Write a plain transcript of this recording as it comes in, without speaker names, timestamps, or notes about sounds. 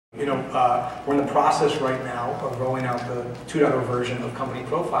We're in the process right now of rolling out the 2.0 version of company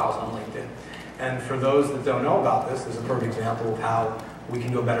profiles on LinkedIn. And for those that don't know about this, this is a perfect example of how we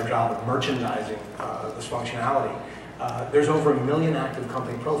can do a better job of merchandising this functionality. There's over 1 million active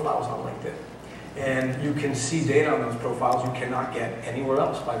company profiles on LinkedIn. And you can see data on those profiles you cannot get anywhere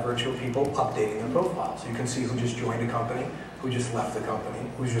else by virtue of people updating their profiles. You can see who just joined a company, who just left the company,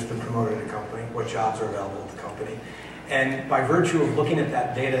 who's just been promoted at a company, what jobs are available at the company. And by virtue of looking at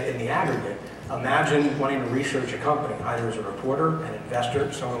that data in the aggregate, imagine wanting to research a company, either as a reporter, an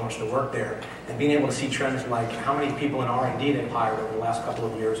investor, someone who wants to work there, and being able to see trends like how many people in R&D they've hired over the last couple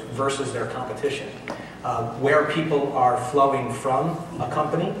of years versus their competition. Where people are flowing from a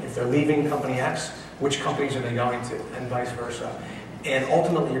company, if they're leaving company X, which companies are they going to, and vice versa. And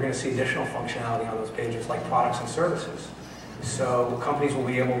ultimately, you're going to see additional functionality on those pages like products and services. So companies will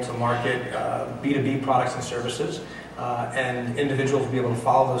be able to market B2B products and services, and individuals will be able to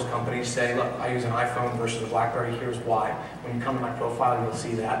follow those companies, say, look, I use an iPhone versus a BlackBerry, here's why. When you come to my profile, you'll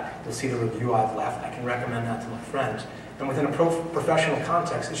see that. You'll see the review I've left. I can recommend that to my friends. And within a professional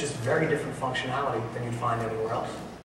context, it's just very different functionality than you'd find anywhere else.